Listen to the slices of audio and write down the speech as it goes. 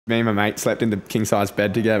Me and my mate slept in the king-size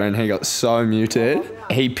bed together and he got so muted.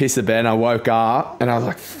 He pissed the bed and I woke up and I was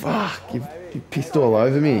like, fuck, you pissed all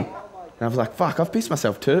over me. And I was like, fuck, I've pissed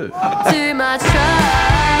myself too. Too much trouble.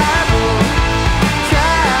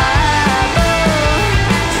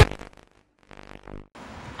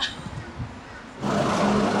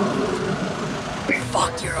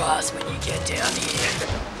 Fuck your ass when you get down here.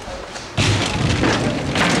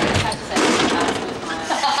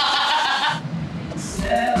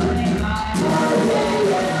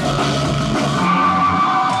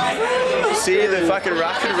 See the fucking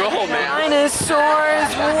rock and roll, man.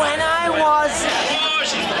 Dinosaurs when I was.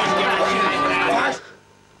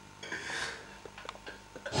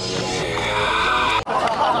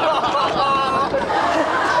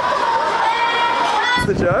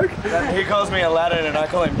 The joke? He calls me Aladdin and I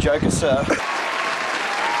call him Joker, sir.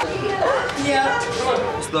 Yeah.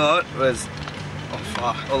 First thought was, oh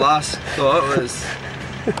fuck. Or last thought was,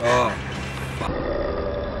 oh fuck.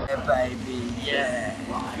 Yeah, baby, yeah.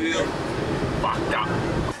 Feel fucked up.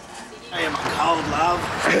 I am cold, love.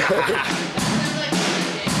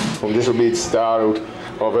 I'm just a bit startled.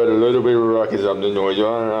 I've had a little bit of ruckus up the noise. I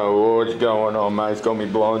don't know what's going on, mate. It's got me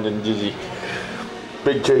blind and dizzy.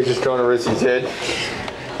 Big Cheese just kind of rests his head.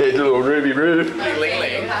 Here's a little Ruby Roo. Ling Ling. 8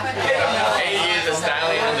 years of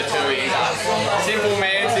Stanley under 2 years. Simple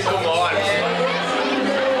man, simple mind.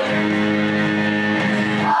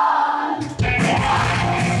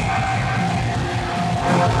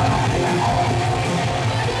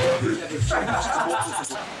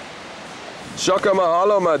 Shaka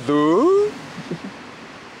mahalo, my dude.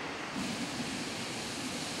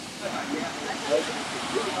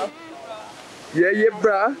 Yeah,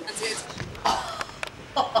 bruh.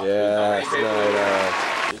 Yes, no.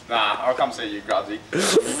 Nah, I'll come see you, Grubsy.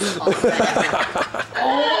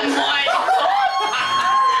 Oh my God.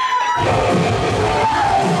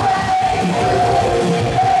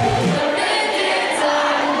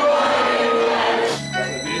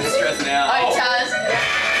 You're stressing out. Oh, Taz.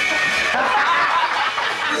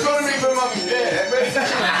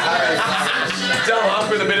 Tell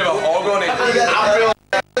up with a bit of a hog on it.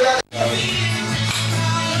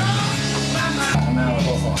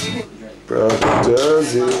 Bro,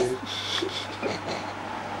 does it?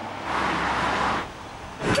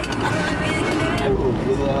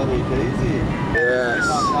 Yes.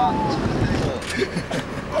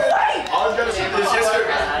 I was going to say this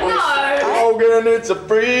yesterday. Hogan, it's a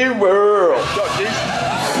free world.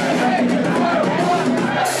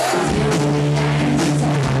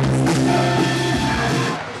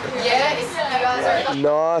 Yeah, you guys are.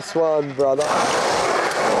 Nice one, brother.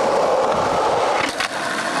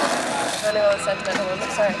 Sentimental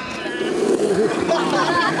moment, sorry.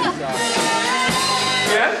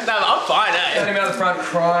 Yeah? No, I'm fine, eh? Standing out the front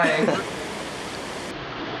crying.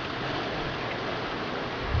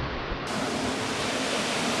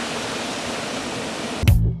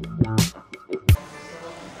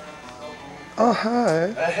 Oh,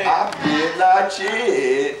 hi. I feel like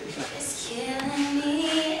shit.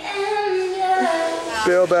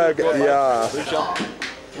 Spielberg, yeah. So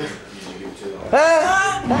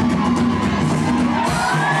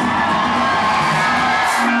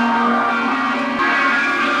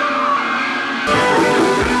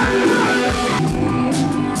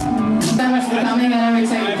much for coming. I know we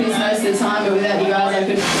take the piss most of the time, but without you guys, I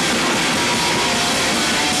couldn't.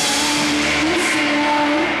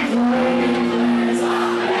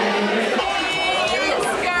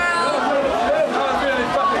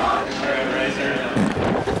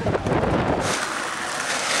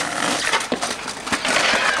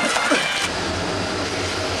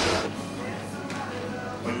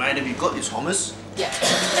 Mate, have you got this hummus? Yeah.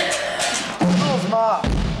 Oh, Mark.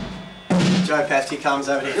 Joe Pesky comes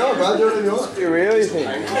over here. No, bro, do you really think?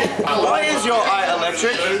 Why is your eye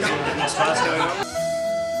electric? What's going on?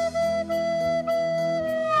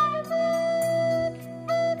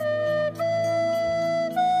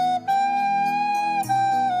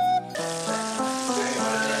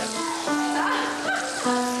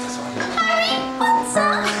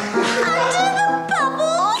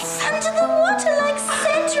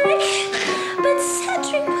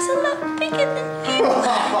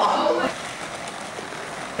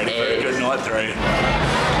 Good night, 3.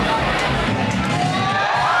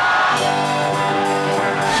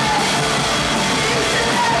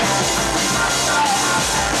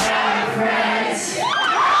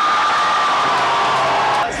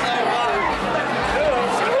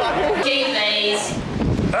 Keep these.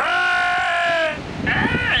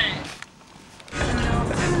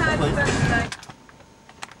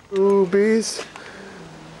 Ooh, bees.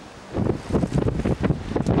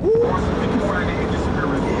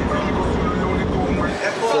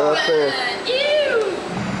 there.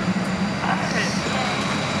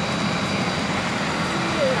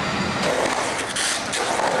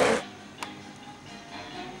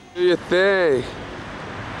 Do your thing.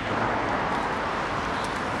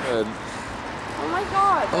 Good. Oh my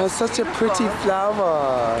god. Oh, such a pretty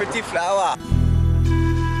flower. Pretty flower.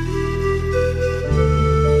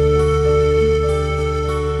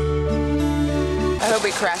 I hope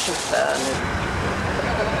we crash and burn.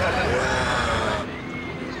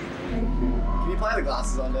 Can you play the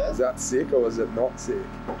glasses on there? Is that sick or is it not sick?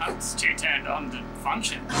 It's too turned on to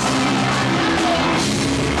function.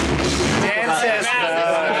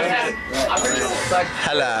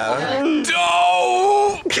 Hello.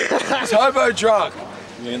 No! Turbo drunk.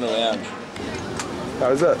 You're in the lounge.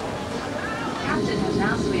 How is it? Captain has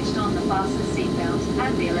now switched on the fasten seatbelt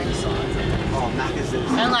and the electronics. Oh, Macca's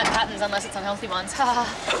is. I don't like patterns unless it's unhealthy ones.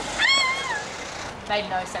 Made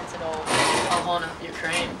no sense at all. How horny for your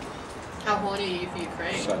cream? How horny are you for your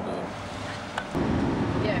cream? So good.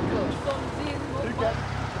 Yeah, cool.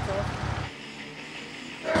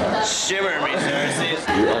 Shiver me,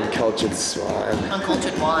 seriously. You uncultured swine.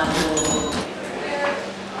 Uncultured wine.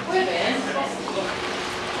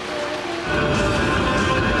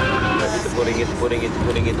 Putting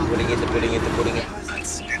it.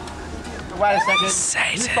 Wait a second.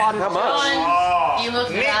 Say it. How much? You look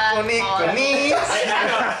bad.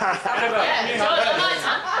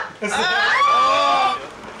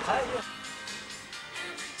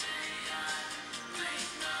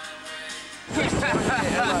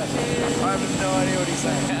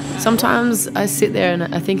 Sometimes I sit there and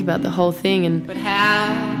I think about the whole thing, and But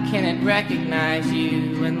how can it recognize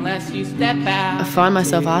you unless you step out? I find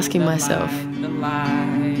myself asking myself, The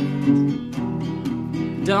light.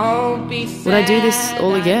 Don't be sad, would I do this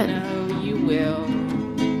all again? I know you will.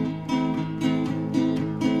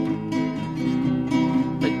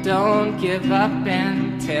 But don't give up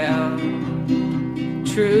until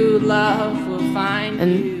true love will find you.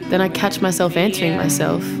 and then I catch myself answering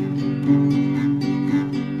myself.